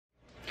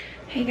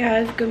Hey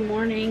guys, good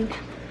morning.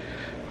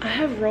 I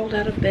have rolled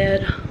out of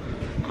bed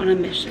on a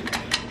mission.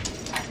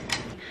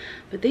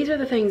 But these are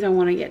the things I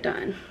want to get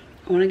done.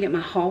 I want to get my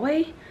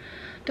hallway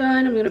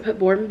done. I'm going to put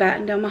board and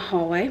batten down my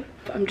hallway.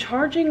 I'm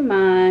charging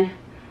my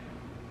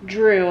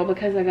drill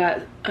because I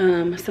got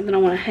something I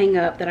want to hang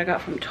up that I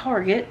got from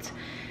Target.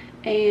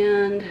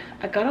 And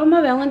I got all my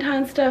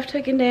Valentine stuff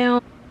taken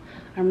down.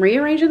 I'm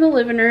rearranging the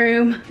living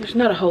room. There's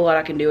not a whole lot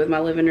I can do with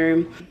my living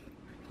room.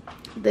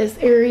 This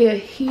area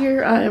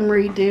here I am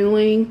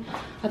redoing.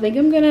 I think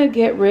I'm gonna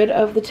get rid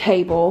of the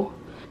table.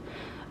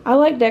 I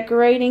like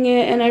decorating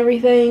it and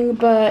everything,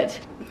 but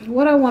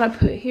what I want to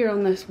put here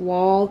on this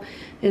wall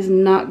is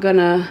not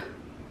gonna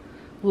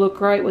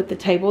look right with the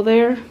table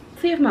there.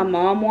 See if my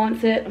mom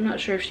wants it. I'm not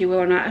sure if she will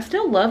or not. I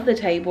still love the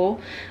table.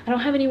 I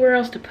don't have anywhere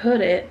else to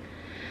put it.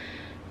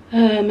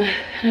 I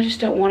just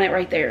don't want it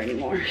right there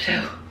anymore.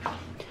 So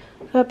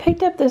I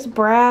picked up this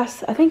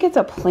brass, I think it's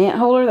a plant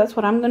holder. That's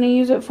what I'm gonna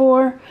use it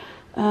for.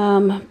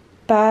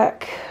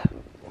 Back,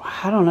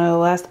 I don't know,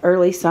 last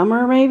early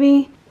summer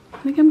maybe. I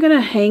think I'm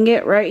gonna hang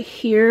it right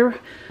here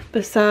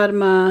beside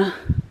my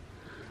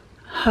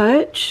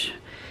hutch.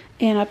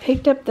 And I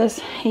picked up this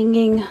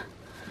hanging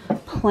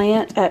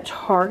plant at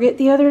Target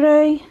the other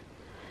day.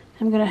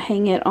 I'm gonna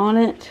hang it on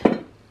it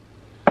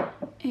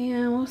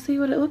and we'll see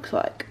what it looks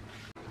like.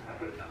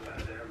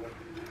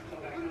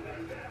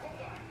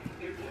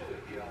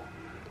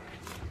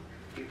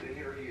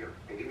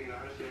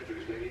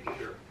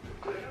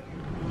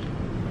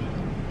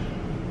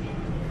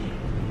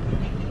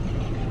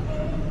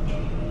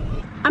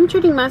 I'm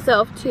treating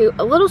myself to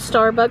a little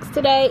Starbucks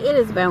today. It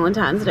is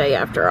Valentine's Day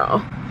after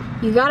all.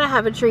 You gotta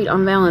have a treat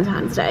on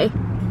Valentine's Day.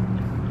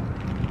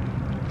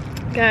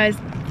 Guys,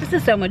 this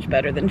is so much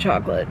better than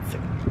chocolates.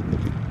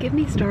 Give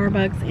me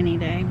Starbucks any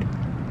day.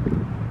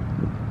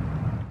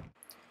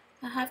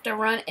 I have to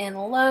run in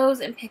Lowe's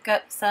and pick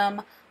up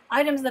some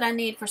items that I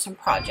need for some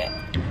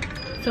project.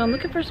 So I'm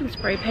looking for some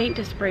spray paint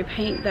to spray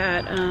paint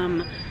that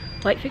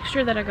light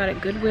fixture that I got at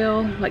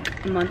Goodwill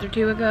like a month or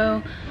two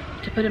ago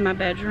to put in my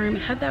bedroom.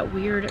 It had that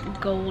weird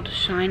gold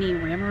shiny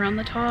rim around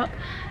the top,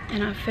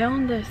 and I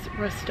found this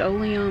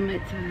Rust-Oleum.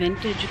 It's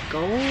vintage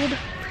gold.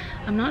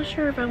 I'm not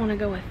sure if I want to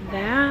go with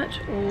that,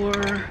 or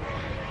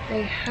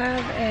they have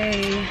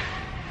a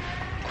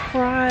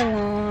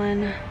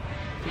Krylon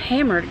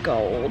hammered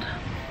gold.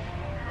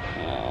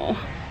 Oh,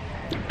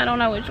 I don't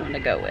know which one to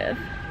go with.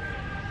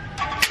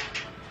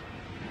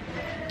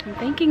 I'm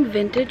thinking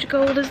vintage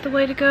gold is the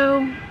way to go.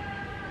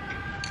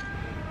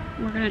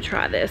 We're gonna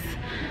try this.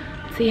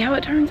 See how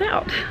it turns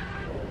out.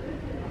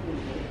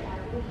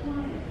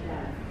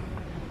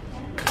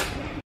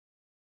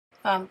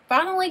 I'm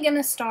finally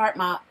gonna start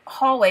my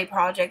hallway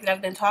project that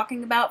I've been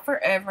talking about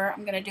forever.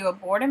 I'm gonna do a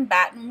board and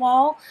batten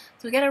wall.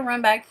 So we gotta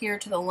run back here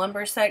to the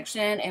lumber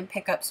section and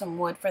pick up some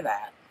wood for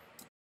that.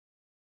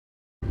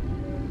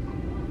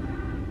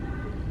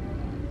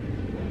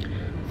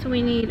 So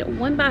we need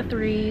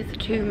 1x3s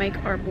to make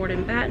our board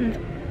and battens.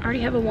 I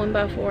already have a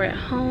 1x4 at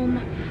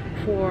home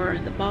for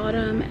the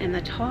bottom and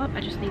the top.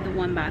 I just need the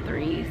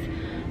 1x3s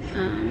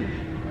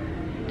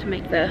to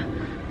make the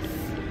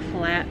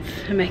slats,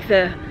 to make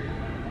the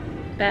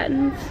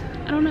battens.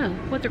 I don't know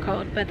what they're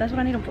called, but that's what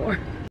I need them for.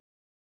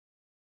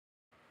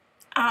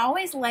 I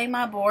always lay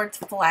my boards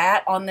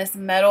flat on this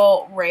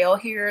metal rail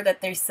here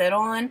that they sit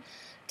on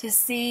to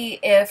see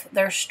if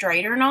they're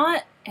straight or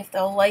not. If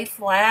they'll lay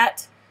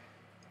flat,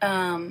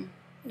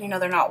 you know,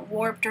 they're not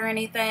warped or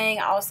anything.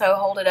 I also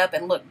hold it up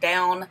and look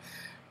down,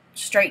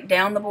 straight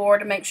down the board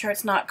to make sure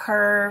it's not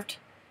curved.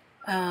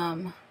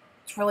 It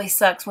really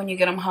sucks when you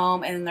get them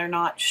home and they're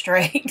not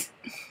straight.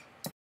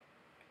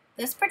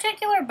 This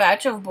particular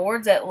batch of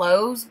boards at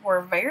Lowe's were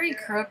very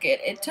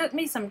crooked. It took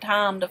me some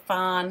time to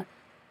find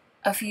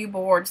a few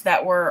boards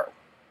that were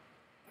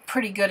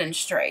pretty good and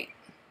straight.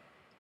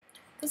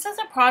 This is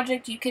a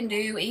project you can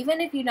do even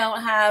if you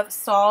don't have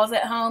saws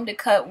at home to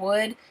cut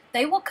wood.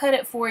 They will cut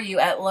it for you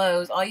at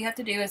Lowe's. All you have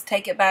to do is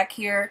take it back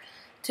here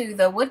to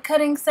the wood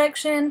cutting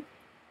section.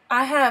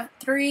 I have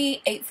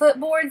 3 8-foot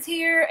boards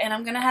here, and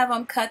I'm going to have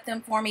them cut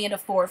them for me into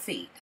 4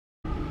 feet.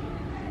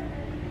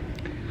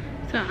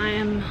 So I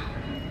am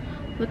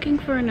looking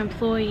for an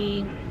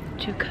employee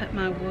to cut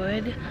my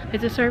wood.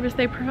 It's a service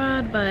they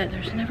provide, but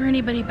there's never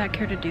anybody back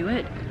here to do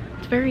it.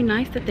 It's very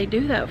nice that they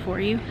do that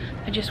for you.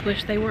 I just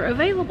wish they were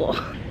available.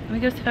 Let me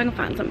go see if I can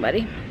find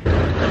somebody.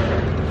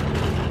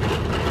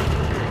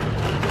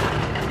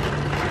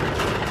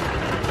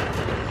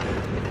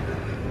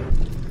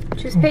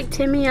 Just picked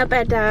Timmy up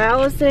at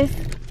dialysis.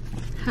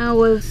 How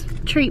was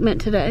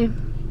treatment today?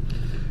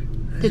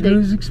 As good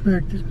as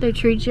expected. They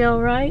treat you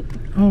all right?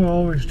 Oh,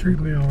 always treat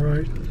me all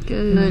right.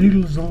 Good. The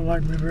needles don't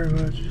like me very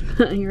much.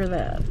 You're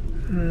that.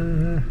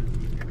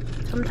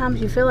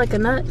 Sometimes you feel like a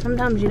nut,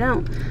 sometimes you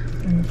don't.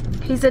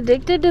 He's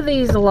addicted to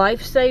these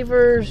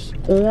Lifesavers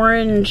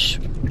orange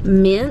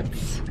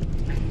mints.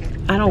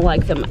 I don't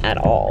like them at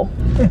all.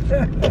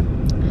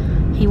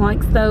 He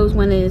likes those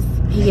when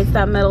he gets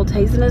that metal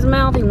taste in his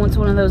mouth. He wants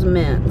one of those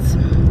mints.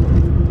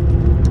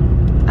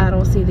 I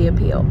don't see the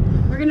appeal.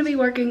 We're gonna be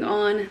working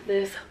on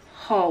this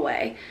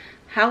hallway.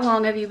 How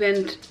long have you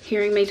been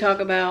hearing me talk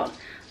about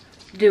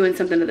doing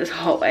something to this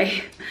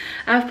hallway?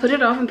 I've put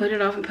it off and put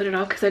it off and put it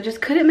off because I just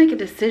couldn't make a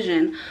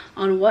decision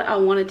on what I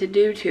wanted to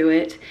do to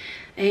it.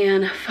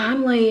 And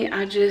finally,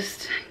 I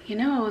just, you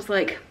know, I was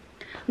like,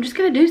 I'm just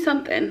gonna do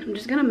something. I'm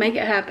just gonna make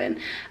it happen.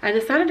 I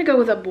decided to go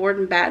with a board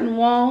and batten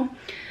wall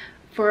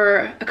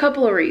for a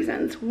couple of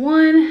reasons.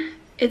 One,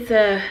 it's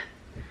a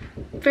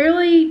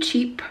fairly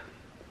cheap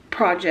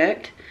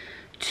project.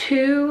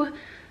 Two,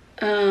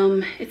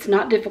 it's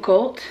not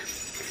difficult.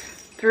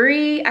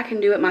 Three, I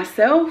can do it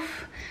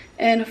myself.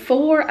 And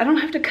four, I don't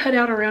have to cut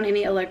out around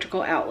any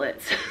electrical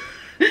outlets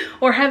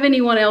or have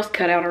anyone else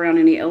cut out around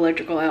any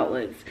electrical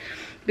outlets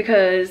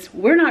because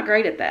we're not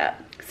great at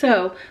that.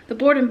 So the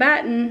board and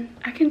batten,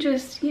 I can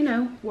just, you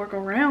know, work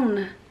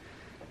around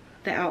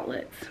the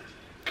outlets.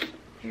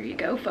 Here you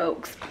go,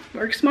 folks.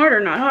 Work smarter,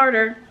 not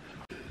harder.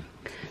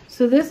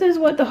 So this is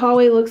what the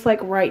hallway looks like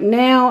right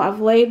now.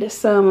 I've laid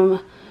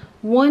some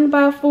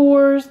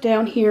 1x4s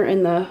down here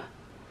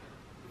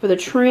for the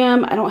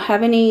trim. I don't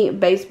have any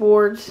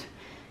baseboards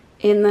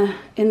in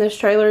this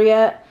trailer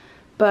yet,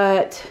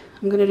 but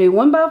I'm gonna do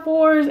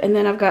 1x4s, and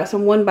then I've got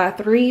some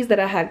 1x3s that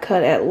I had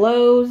cut at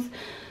Lowe's,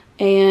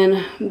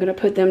 and I'm gonna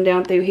put them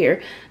down through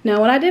here. Now,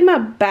 when I did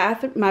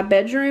my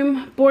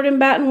bedroom board and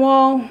batten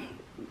wall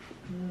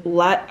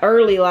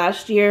early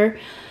last year,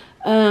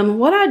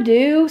 what I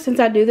do, since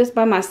I do this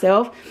by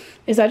myself,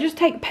 is I just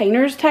take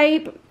painter's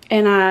tape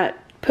and I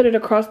put it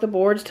across the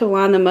boards to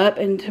line them up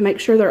and to make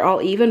sure they're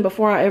all even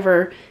before I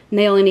ever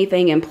nail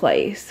anything in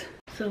place.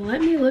 So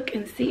let me look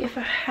and see if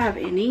I have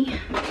any.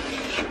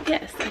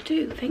 Yes, I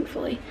do,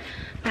 thankfully.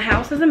 My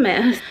house is a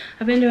mess.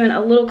 I've been doing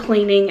a little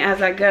cleaning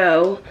as I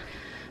go.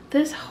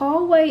 This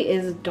hallway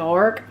is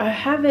dark. I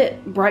have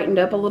it brightened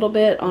up a little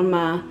bit on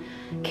my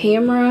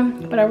camera,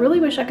 but I really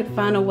wish I could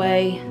find a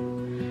way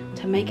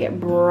to make it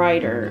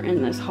brighter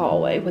in this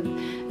hallway.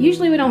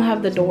 Usually we don't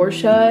have the door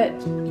shut.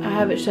 I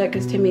have it shut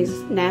because Timmy's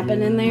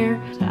napping in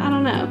there. So I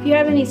don't know. If you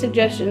have any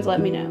suggestions,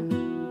 let me know.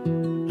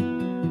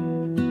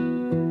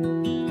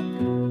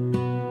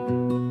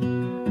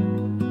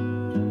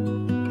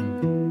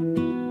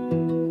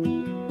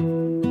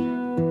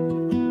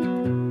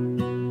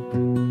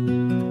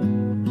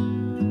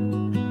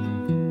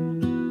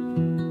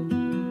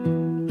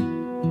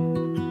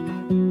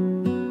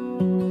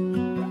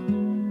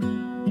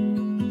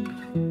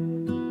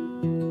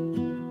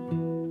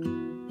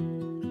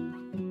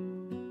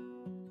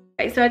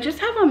 So I just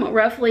have them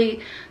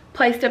roughly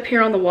placed up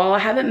here on the wall. I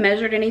haven't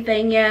measured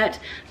anything yet.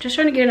 Just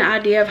trying to get an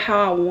idea of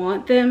how I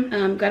want them.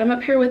 Got them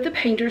up here with the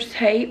painter's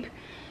tape.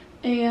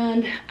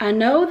 And I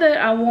know that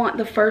I want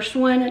the first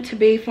one to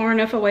be far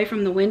enough away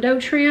from the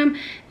window trim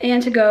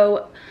and to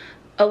go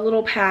a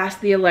little past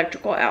the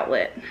electrical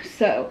outlet.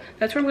 So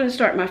that's where I'm going to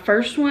start my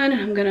first one.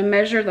 I'm going to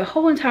measure the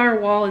whole entire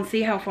wall and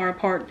see how far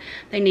apart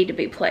they need to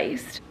be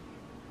placed.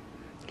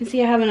 You can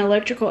see I have an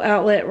electrical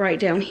outlet right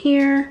down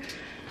here.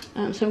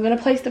 So I'm going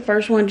to place the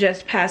first one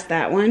just past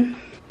that one.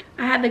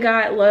 I had the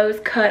guy at Lowe's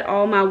cut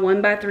all my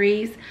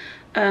 1x3s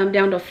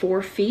down to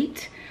 4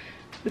 feet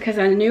because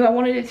I knew I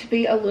wanted it to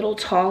be a little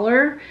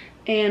taller,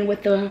 and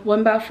with the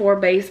 1x4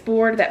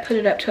 baseboard that put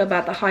it up to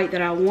about the height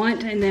that I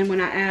want. And then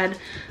when I add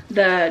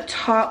the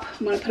top,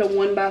 I'm going to put a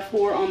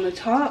 1x4 on the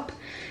top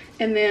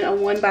and then a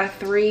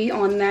 1x3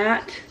 on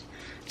that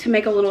to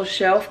make a little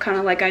shelf, kind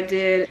of like I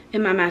did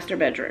in my master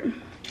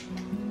bedroom.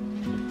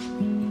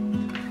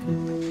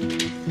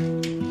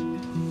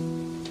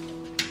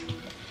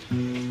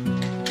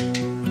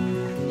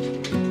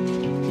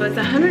 So it's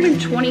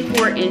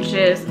 124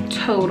 inches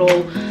total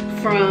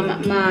from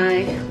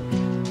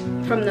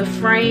the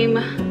frame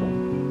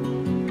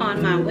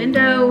on my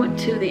window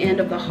to the end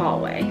of the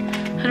hallway.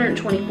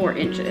 124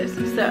 inches.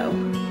 So,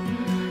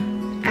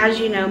 as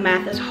you know,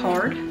 math is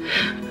hard.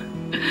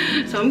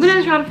 So I'm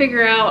gonna try to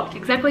figure out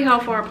exactly how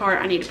far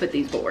apart I need to put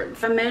these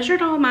boards. I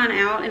measured all mine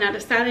out and I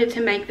decided to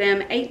make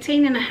them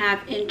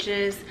 18.5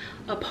 inches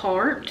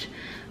apart.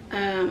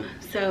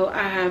 So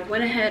I have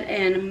went ahead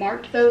and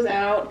marked those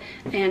out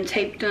and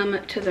taped them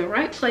to the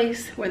right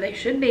place where they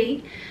should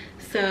be.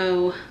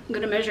 So I'm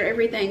gonna measure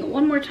everything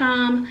one more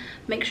time,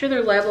 make sure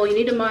they're level. You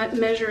need to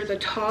measure the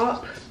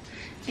top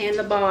and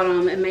the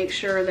bottom and make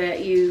sure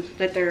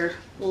that they're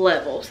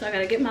level. So I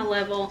gotta get my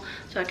level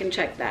so I can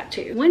check that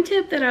too. One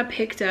tip that I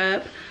picked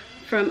up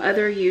from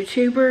other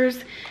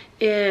YouTubers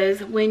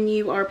is when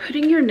you are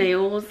putting your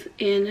nails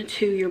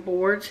into your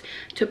boards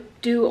to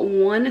do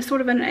one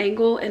sort of an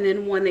angle and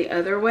then one the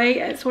other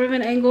way at sort of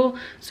an angle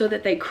so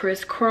that they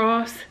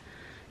crisscross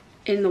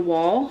in the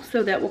wall,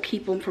 so that will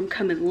keep them from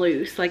coming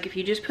loose. Like if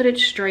you just put it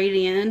straight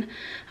in,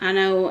 I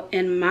know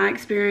in my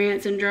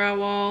experience in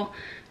drywall,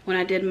 when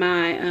I did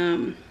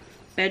my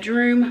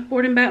bedroom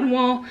board and batten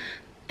wall,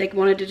 they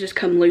wanted to just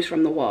come loose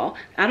from the wall.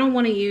 I don't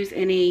want to use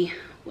any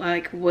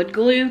like wood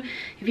glue.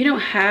 If you don't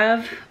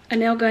have a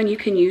nail gun, you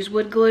can use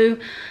wood glue.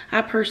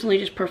 I personally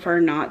just prefer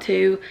not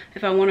to.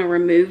 If I want to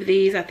remove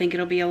these, I think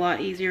it'll be a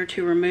lot easier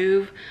to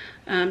remove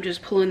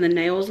just pulling the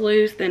nails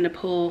loose than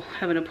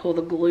having to pull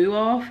the glue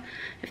off,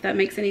 if that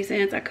makes any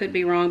sense. I could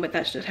be wrong, but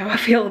that's just how I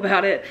feel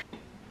about it.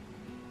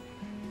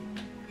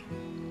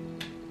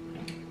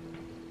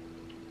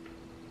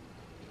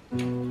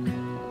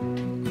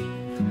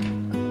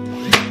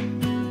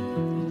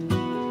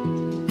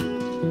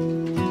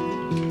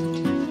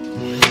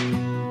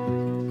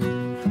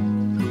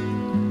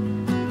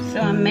 So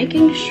I'm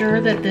making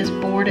sure that this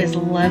board is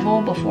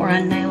level before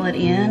I nail it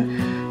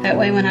in. That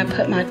way when I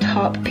put my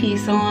top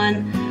piece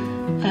on,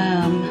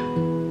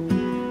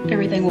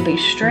 everything will be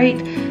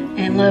straight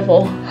and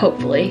level,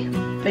 hopefully.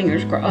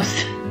 Fingers crossed.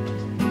 So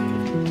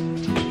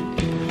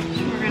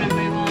we're gonna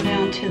move on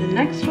down to the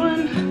next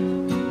one.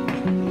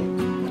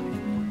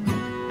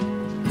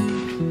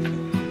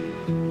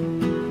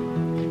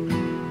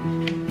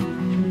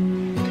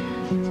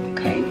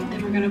 Okay,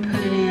 then we're gonna put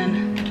it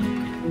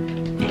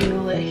in,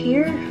 angle it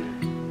here.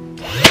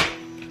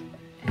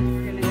 And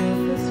we're gonna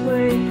go this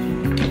way.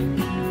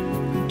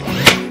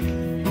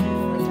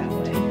 And that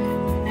way.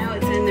 Now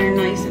it's in there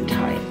nice and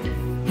tight.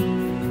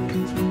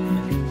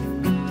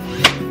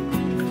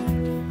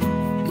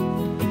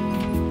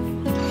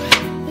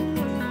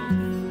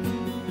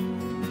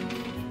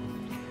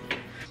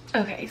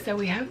 Okay, so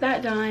we have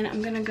that done.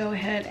 I'm gonna go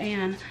ahead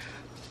and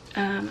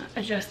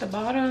adjust the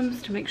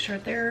bottoms to make sure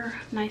they're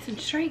nice and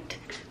straight.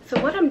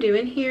 So what I'm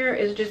doing here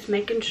is just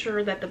making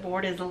sure that the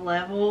board is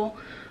level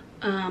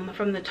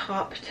from the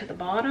top to the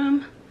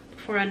bottom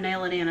before I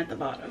nail it in at the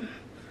bottom.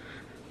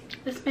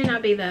 This may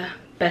not be the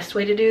best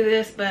way to do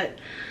this, but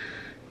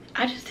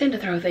I just tend to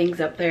throw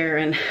things up there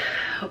and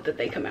hope that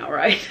they come out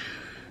right.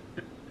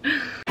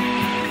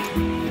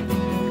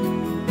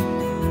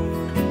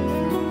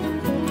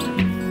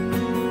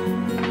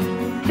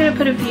 I'm gonna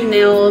put a few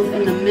nails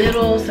in the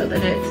middle so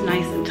that it's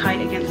nice and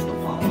tight against the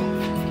wall.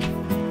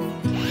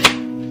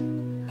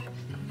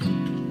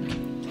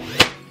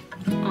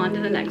 On to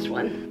the next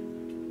one.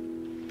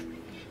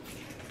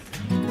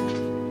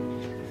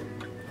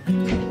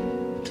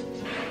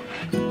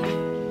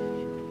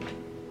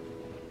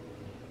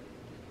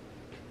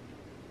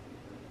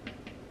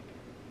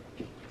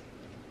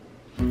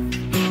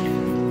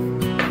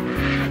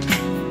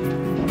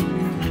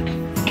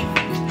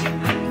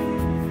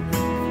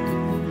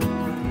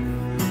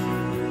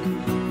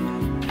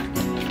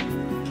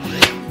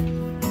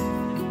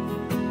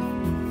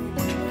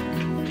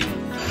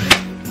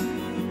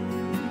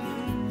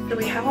 So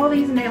we have all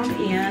these nailed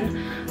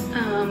in.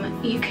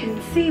 You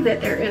can see that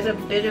there is a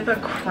bit of a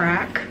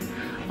crack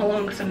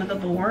along some of the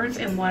boards,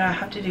 and what I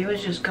have to do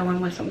is just go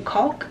in with some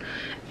caulk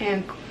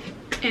and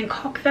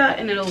caulk that,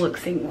 and it'll look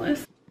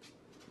seamless.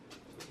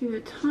 You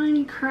have a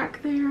tiny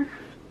crack there,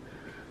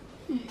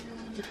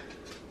 and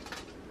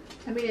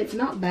I mean, it's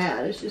not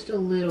bad, it's just a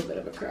little bit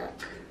of a crack.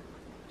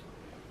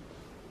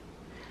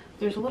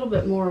 There's a little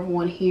bit more of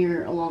one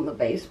here along the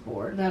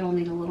baseboard. That'll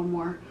need a little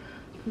more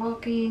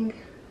caulking.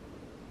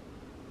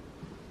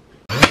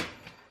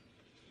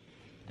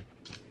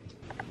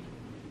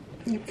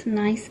 It's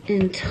nice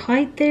and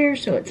tight there,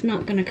 so it's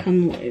not going to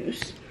come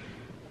loose.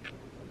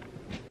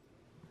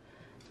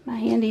 My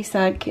handy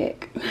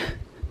sidekick.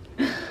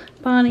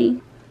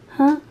 Bonnie,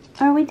 huh?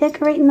 Are we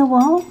decorating the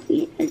wall?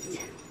 Yes.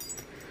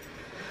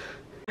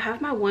 I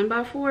have my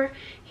 1x4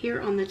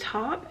 here on the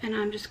top, and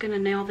I'm just going to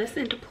nail this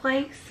into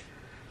place.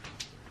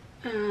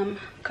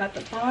 Got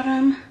the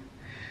bottom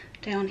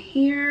down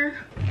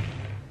here.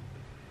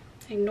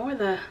 Ignore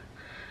the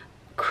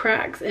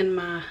cracks in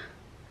my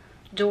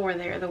door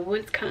there. The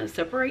wood's kind of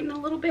separating a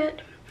little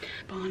bit.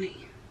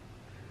 Bonnie,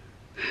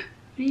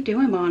 what are you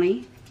doing,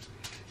 Bonnie?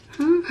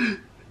 Huh?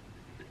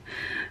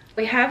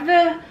 We have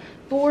the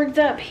boards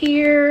up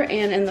here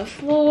and in the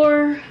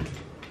floor.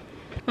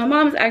 My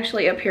mom's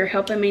actually up here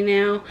helping me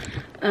now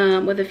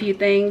with a few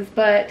things,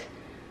 but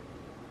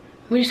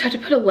we just have to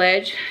put a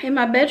ledge. In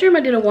my bedroom, I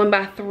did a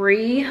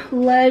 1x3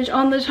 ledge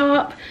on the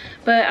top,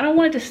 but I don't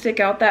want it to stick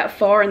out that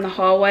far in the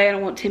hallway. I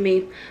don't want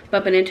Timmy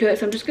bumping into it,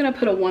 so I'm just gonna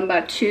put a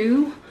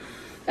 1x2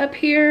 up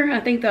here. I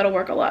think that'll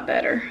work a lot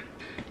better.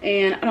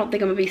 And I don't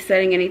think I'm gonna be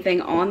setting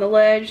anything on the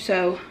ledge,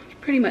 so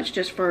pretty much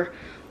just for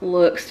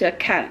looks to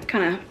kind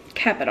of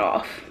cap it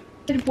off.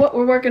 And what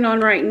we're working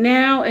on right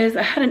now is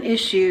I had an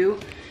issue,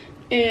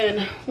 and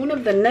one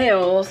of the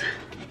nails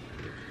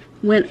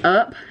went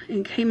up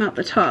and came out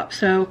the top,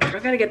 so I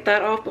gotta get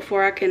that off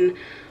before I can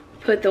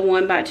put the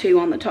 1x2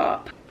 on the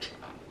top.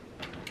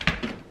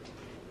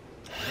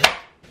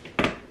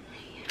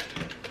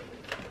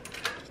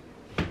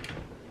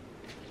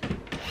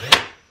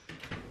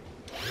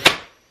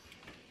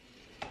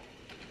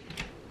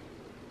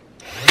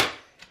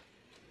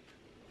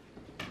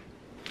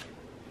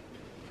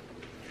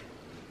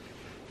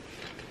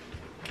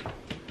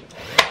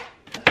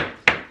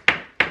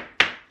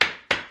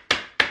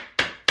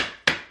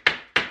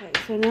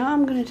 So now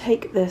I'm going to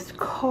take this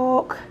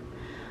caulk.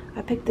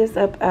 I picked this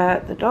up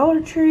at the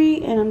Dollar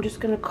Tree, and I'm just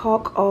going to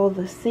caulk all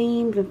the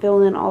seams and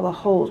fill in all the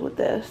holes with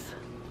this.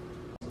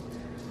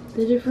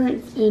 The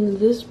difference in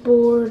this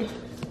board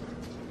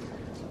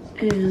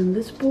and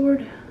this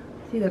board,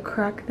 see the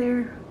crack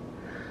there?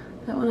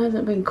 That one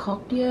hasn't been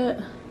caulked yet,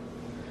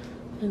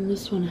 and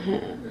this one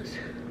has.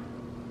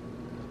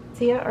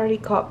 See, I already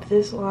caulked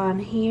this line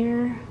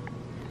here,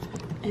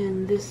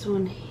 and this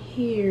one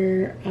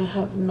here I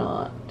have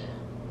not.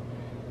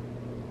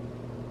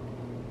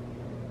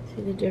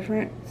 See the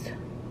difference?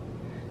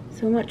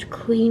 So much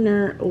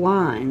cleaner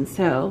line.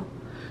 So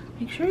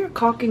make sure you're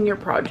caulking your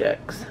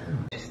projects.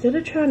 Instead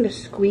of trying to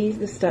squeeze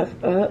the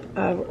stuff up,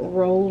 I've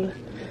rolled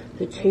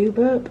the tube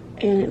up,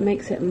 and it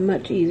makes it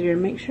much easier.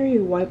 Make sure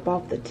you wipe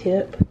off the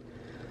tip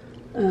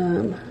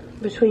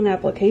between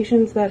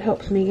applications. That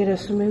helps me get a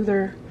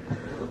smoother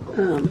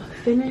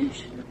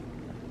finish.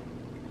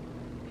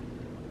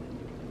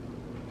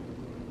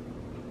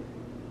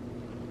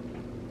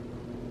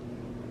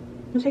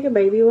 I'm gonna take a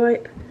baby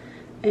wipe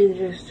and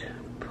just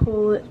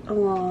pull it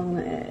along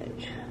the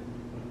edge.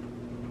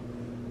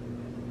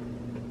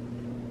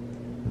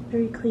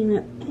 Very clean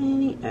up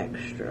any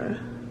extra.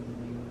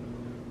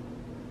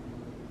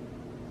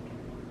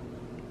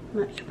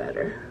 Much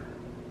better.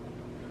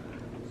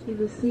 See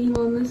the seam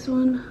on this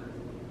one?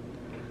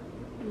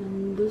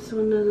 And this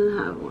one doesn't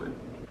have one.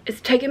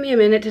 It's taken me a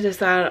minute to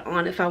decide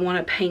on if I want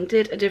to paint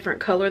it a different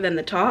color than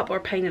the top or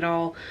paint it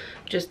all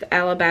just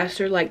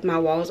alabaster like my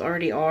walls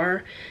already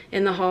are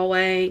in the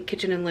hallway,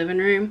 kitchen, and living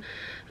room.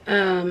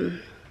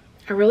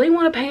 I really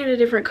want to paint it a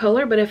different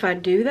color, but if I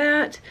do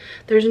that,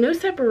 there's no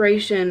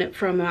separation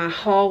from my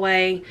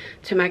hallway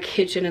to my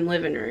kitchen and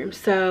living room.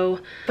 So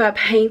if I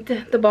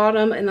paint the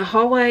bottom in the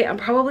hallway, I'm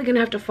probably going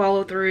to have to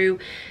follow through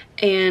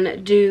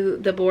and do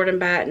the board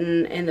and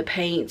batten and the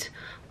paint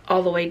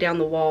all the way down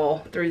the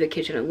wall through the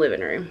kitchen and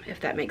living room, if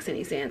that makes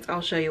any sense.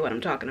 I'll show you what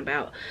I'm talking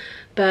about.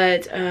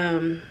 But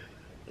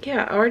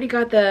yeah, I already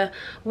got the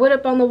wood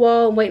up on the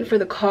wall. I'm waiting for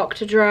the caulk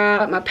to dry.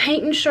 Got my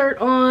painting shirt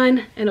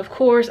on, and of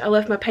course I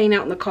left my paint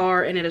out in the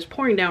car, and it is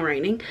pouring down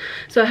raining,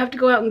 so I have to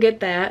go out and get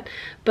that.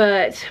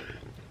 But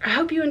I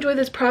hope you enjoy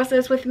this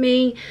process with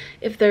me.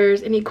 If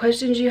there's any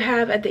questions you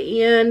have at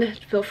the end,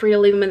 feel free to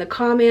leave them in the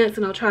comments,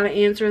 and I'll try to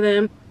answer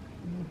them.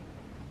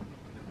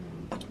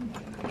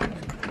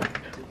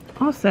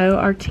 Also,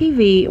 our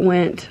TV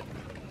went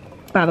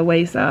by the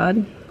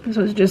wayside. This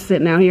was just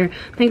sitting out here.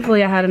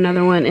 Thankfully, I had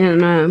another one in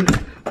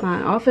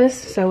my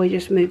office, so we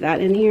just moved that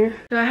in here.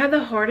 So I had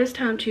the hardest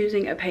time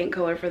choosing a paint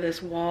color for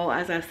this wall.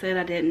 As I said,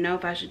 I didn't know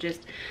if I should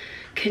just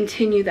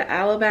continue the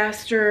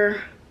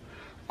alabaster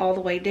all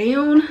the way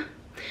down,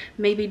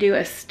 maybe do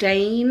a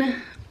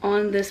stain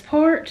on this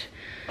part,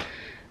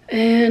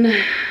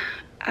 and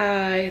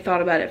I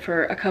thought about it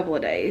for a couple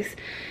of days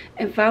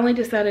and finally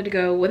decided to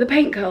go with a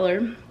paint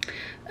color.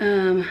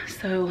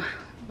 So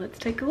let's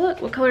take a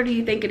look. What color do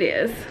you think it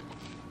is?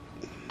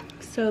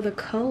 So the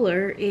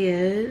color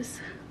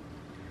is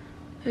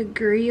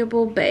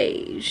Agreeable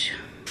Beige.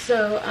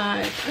 So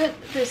I put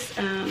this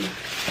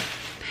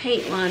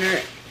paint liner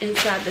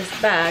inside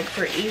this bag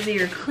for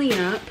easier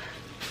cleanup.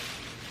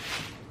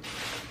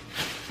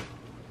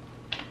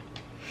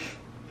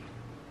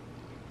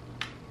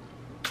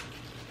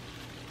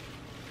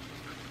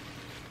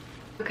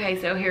 Okay,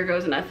 so here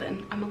goes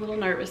nothing. I'm a little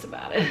nervous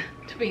about it,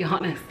 to be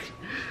honest.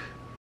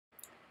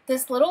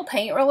 This little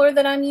paint roller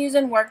that I'm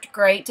using worked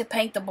great to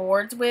paint the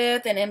boards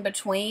with and in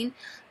between,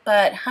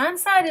 but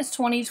hindsight is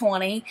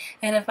 20/20,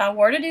 and if I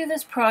were to do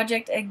this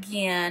project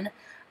again,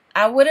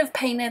 I would have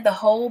painted the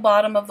whole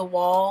bottom of the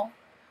wall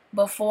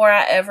before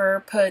I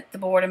ever put the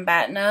board and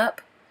batten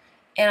up,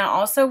 and I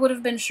also would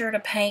have been sure to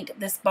paint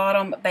this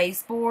bottom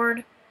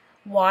baseboard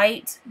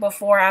white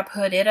before I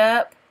put it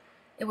up.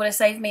 It would have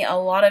saved me a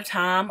lot of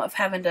time of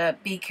having to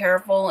be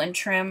careful and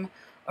trim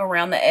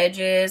around the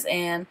edges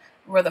and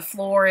where the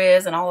floor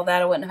is and all of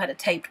that. I wouldn't have had it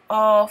taped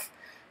off.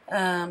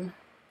 It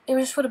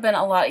just would have been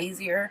a lot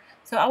easier.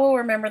 So I will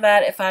remember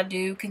that if I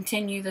do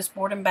continue this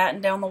board and batten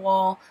down the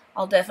wall.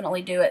 I'll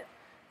definitely do it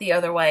the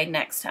other way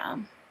next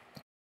time.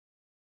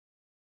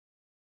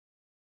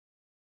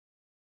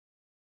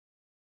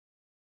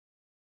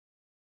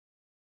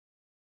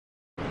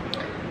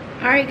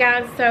 Alright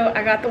guys, so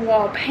I got the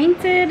wall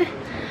painted,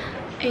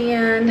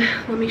 and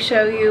let me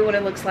show you what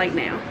it looks like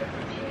now.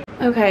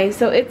 Okay,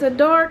 so it's a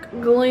dark,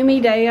 gloomy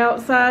day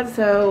outside,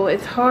 so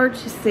it's hard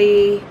to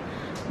see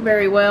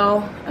very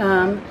well,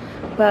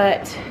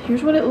 but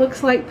here's what it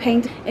looks like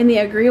painted in the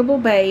Agreeable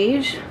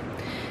Beige.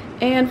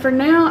 And for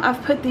now,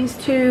 I've put these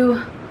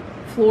two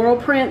floral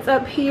prints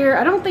up here.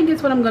 I don't think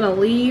it's what I'm going to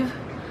leave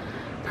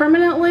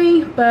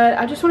permanently, but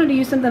I just wanted to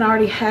use something I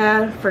already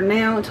had for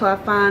now until I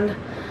find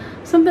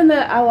something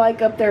that I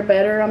like up there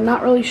better. I'm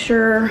not really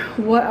sure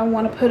what I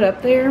want to put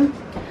up there,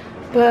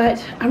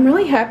 but I'm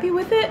really happy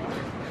with it.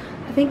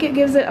 I think it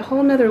gives it a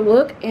whole nother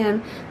look,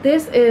 and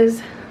this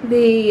is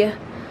the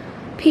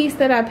piece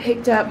that I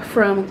picked up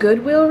from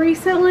Goodwill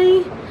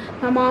recently.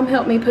 My mom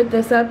helped me put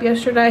this up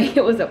yesterday.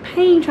 It was a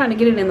pain trying to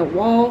get it in the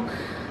wall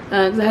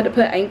because I had to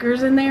put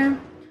anchors in there.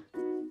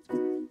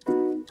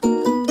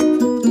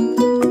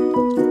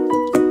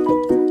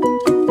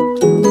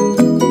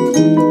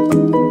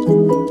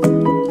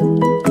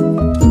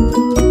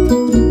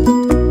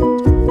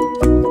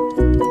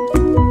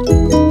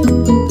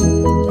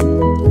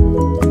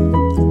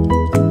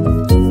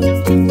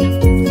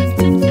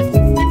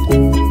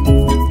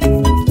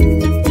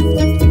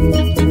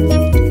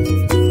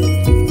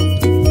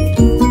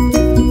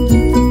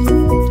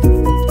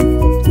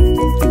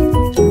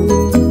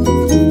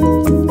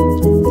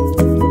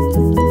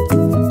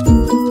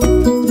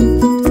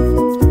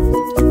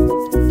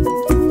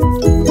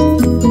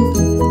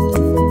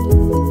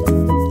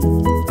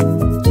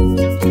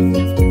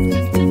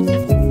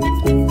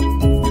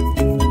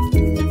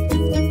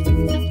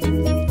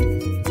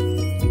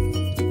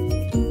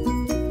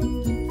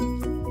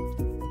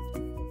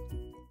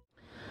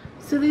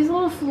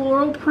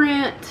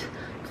 print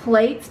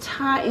plates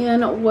tie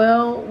in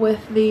well with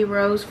the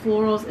rose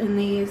florals in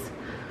these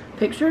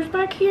pictures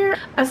back here.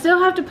 I still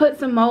have to put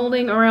some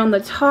molding around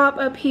the top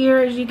up here,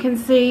 as you can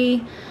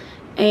see,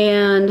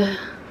 and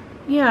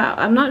yeah,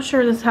 I'm not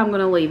sure this is how I'm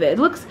going to leave it. It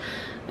looks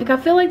like, I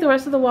feel like the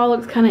rest of the wall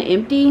looks kind of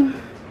empty.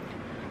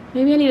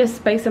 Maybe I need to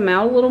space them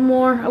out a little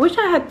more. I wish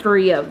I had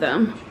 3 of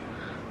them,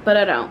 but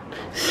I don't.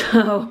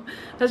 So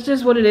that's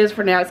just what it is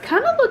for now. It's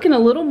kind of looking a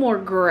little more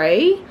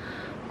gray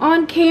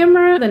on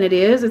camera than it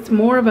is. It's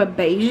more of a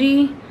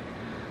beigey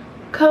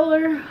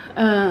color.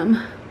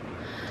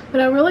 But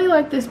I really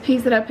like this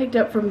piece that I picked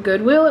up from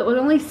Goodwill. It was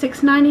only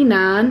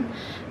 $6.99,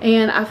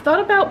 and I've thought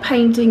about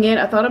painting it.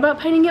 I thought about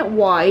painting it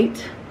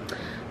white.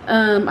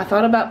 I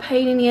thought about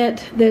painting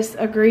it this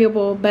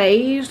agreeable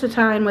beige to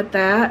tie in with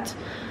that,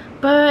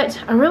 but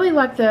I really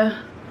like the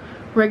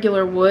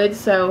regular wood,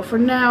 so for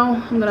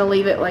now I'm gonna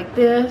leave it like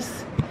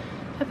this.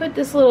 I put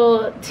this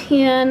little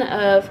tin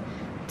of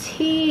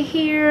tea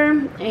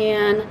here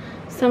and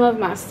some of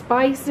my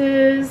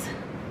spices.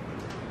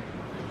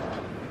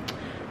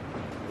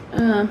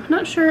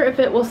 Not sure if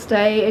it will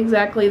stay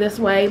exactly this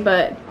way,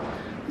 but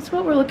that's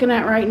what we're looking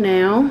at right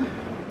now.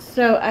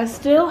 So I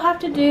still have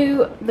to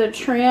do the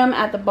trim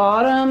at the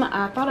bottom.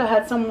 I thought I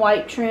had some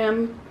white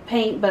trim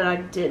paint, but I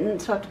didn't,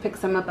 so I have to pick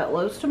some up at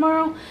Lowe's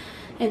tomorrow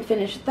and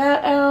finish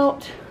that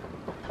out.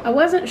 I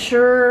wasn't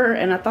sure,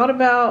 and I thought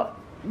about,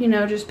 you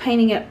know, just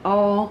painting it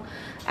all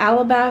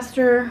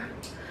alabaster,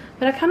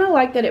 but I kind of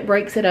like that it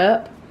breaks it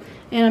up.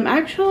 And I'm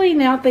actually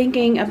now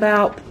thinking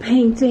about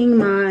painting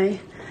my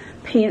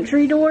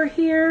pantry door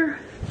here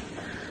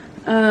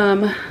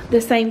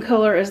the same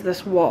color as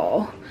this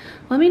wall.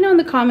 Let me know in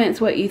the comments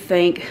what you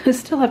think. I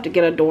still have to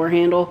get a door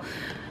handle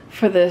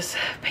for this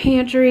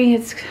pantry.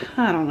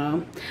 I don't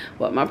know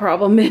what my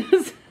problem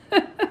is.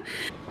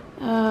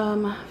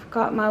 I've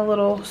got my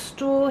little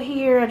stool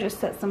here. I just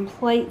set some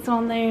plates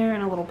on there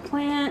and a little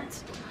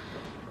plant.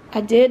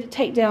 I did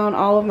take down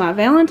all of my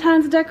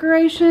Valentine's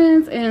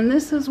decorations, and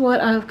this is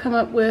what I've come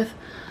up with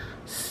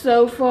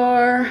so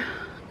far.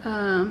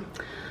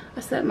 I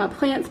set my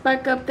plants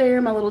back up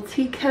there, my little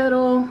tea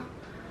kettle,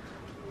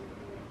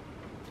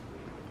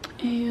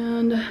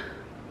 and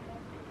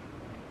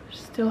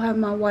still have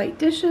my white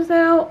dishes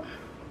out.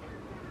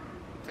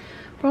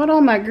 Brought all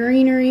my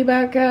greenery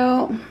back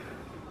out,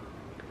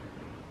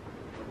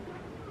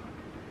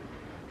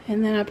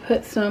 and then I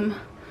put some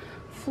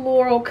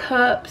floral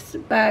cups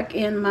back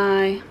in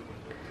my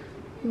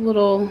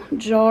little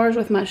jars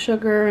with my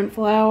sugar and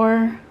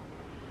flour.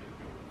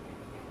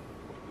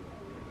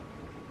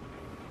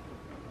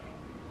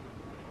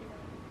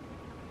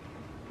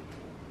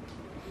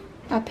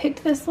 I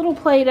picked this little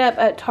plate up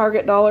at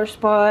Target Dollar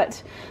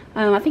Spot.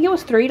 I think it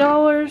was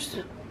 $3.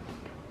 It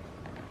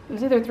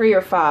was either 3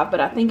 or 5, but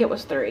I think it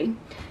was 3.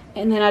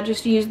 And then I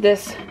just used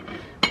this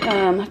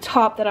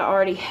top that I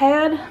already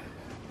had.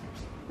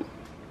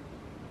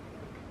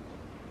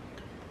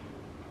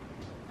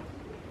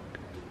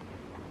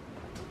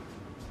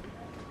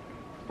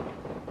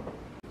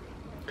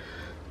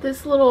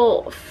 This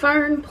little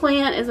fern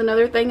plant is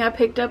another thing I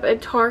picked up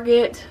at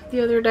Target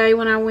the other day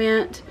when I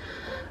went.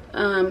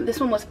 This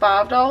one was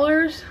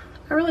 $5.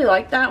 I really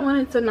like that one.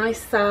 It's a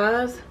nice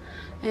size,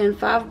 and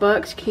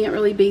 $5, can't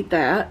really beat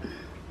that.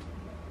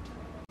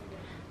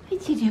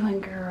 What you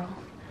doing, girl?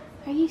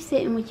 Are you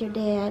sitting with your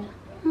dad?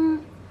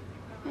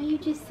 Are you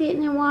just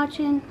sitting and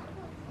watching?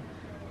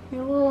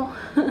 Your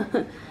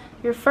little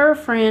your fur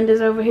friend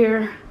is over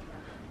here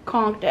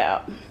conked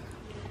out.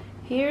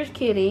 Here's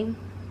Kitty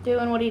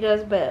doing what he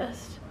does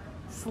best,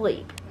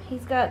 sleep.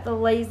 He's got the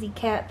lazy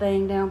cat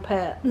thing down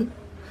pat.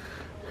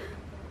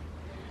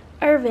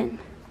 Irvin.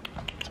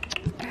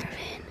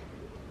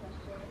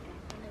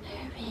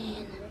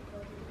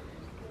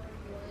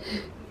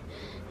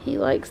 He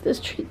likes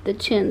the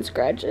chin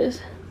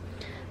scratches.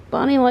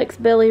 Bonnie likes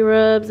belly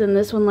rubs, and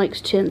this one likes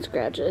chin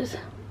scratches.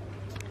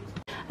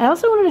 I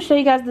also wanted to show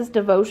you guys this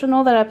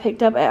devotional that I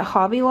picked up at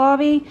Hobby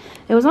Lobby.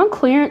 It was on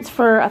clearance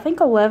for, I think,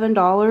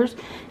 $11,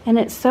 and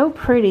it's so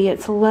pretty.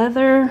 It's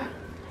leather,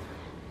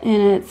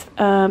 and it's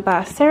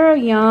by Sarah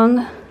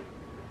Young.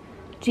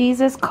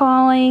 Jesus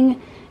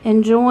Calling,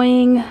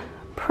 enjoying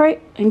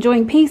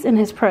peace in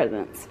his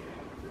presence.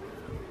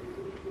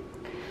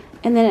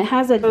 And then it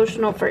has a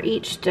devotional for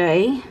each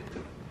day.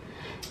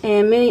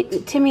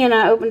 And Timmy and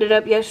I opened it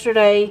up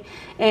yesterday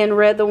and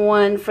read the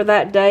one for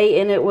that day,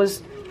 and it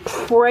was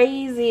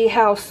crazy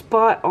how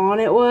spot on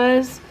it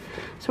was.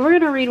 So we're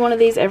going to read one of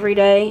these every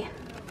day.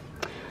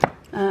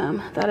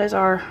 That is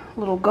our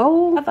little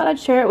goal. I thought I'd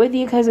share it with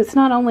you because it's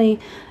not only,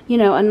 you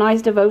know, a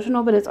nice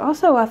devotional, but it's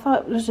also, I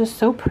thought it was just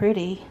so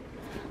pretty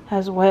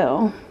as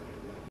well.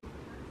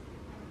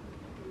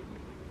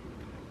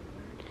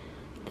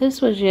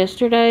 This was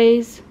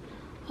yesterday's.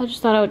 I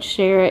just thought I would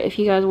share it if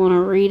you guys want to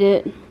read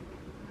it.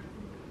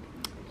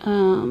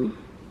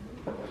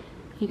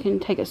 You can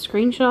take a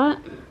screenshot.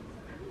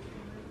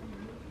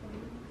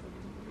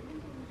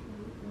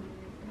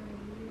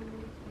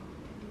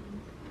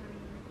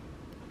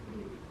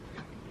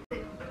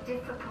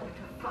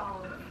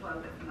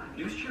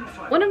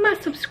 One of my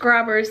subscribers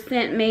subscribers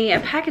sent me a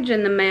package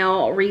in the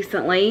mail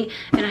recently,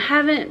 and I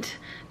haven't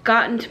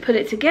gotten to put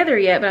it together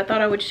yet, but I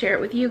thought I would share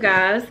it with you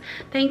guys.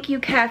 Thank you,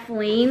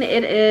 Kathleen.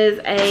 It is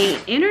a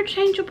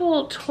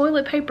interchangeable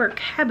toilet paper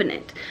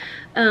cabinet.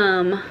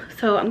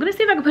 So I'm gonna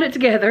see if I can put it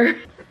together.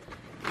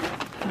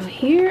 So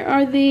here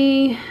are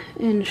the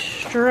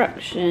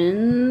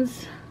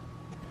instructions,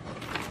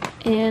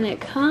 and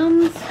it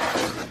comes,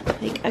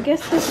 like, I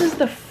guess this is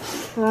the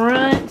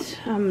front.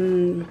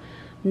 I'm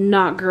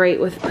not great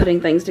with putting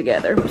things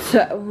together,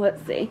 so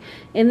let's see.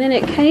 And then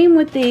it came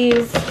with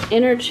these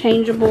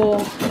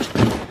interchangeable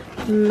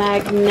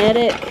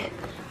magnetic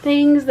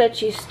things that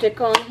you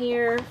stick on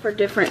here for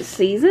different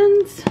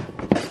seasons.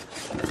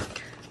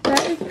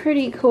 That is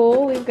pretty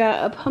cool. We've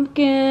got a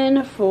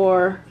pumpkin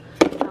for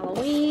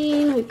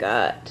Halloween. We've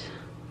got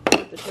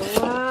the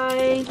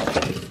July,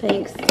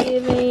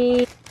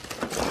 Thanksgiving,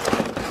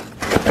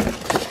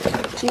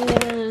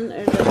 and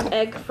there's an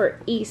egg for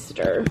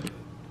Easter.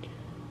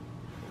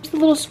 The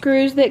little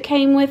screws that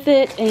came with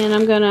it, and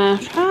I'm gonna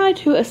try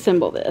to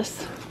assemble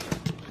this.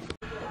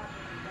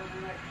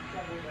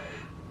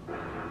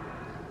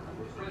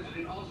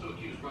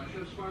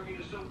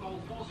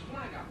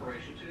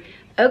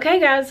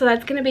 Okay guys, so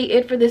that's gonna be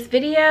it for this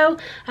video.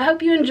 I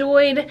hope you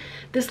enjoyed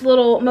this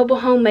little mobile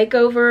home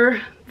makeover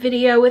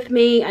video with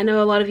me. I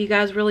know a lot of you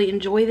guys really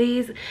enjoy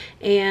these,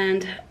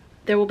 and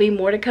there will be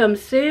more to come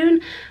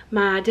soon.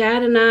 My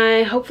dad and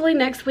I, hopefully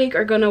next week,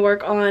 are gonna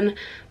work on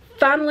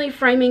finally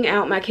framing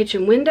out my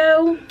kitchen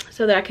window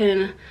so that I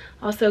can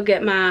also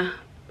get my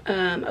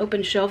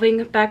open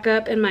shelving back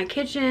up in my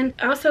kitchen.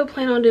 I also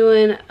plan on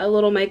doing a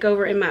little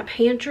makeover in my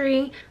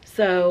pantry,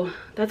 so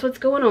that's what's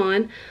going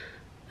on.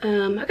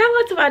 I got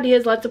lots of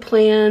ideas, lots of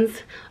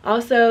plans.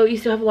 Also, you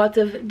still have lots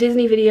of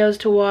Disney videos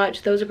to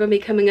watch. Those are going to be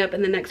coming up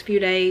in the next few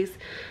days,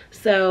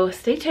 so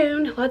stay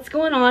tuned. Lots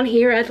going on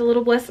here at the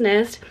Little Blessed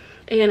Nest.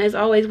 And as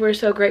always, we're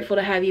so grateful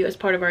to have you as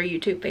part of our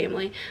YouTube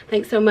family.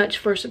 Thanks so much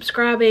for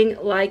subscribing,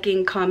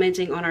 liking,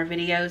 commenting on our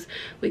videos.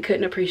 We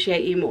couldn't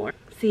appreciate you more.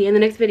 See you in the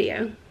next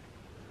video.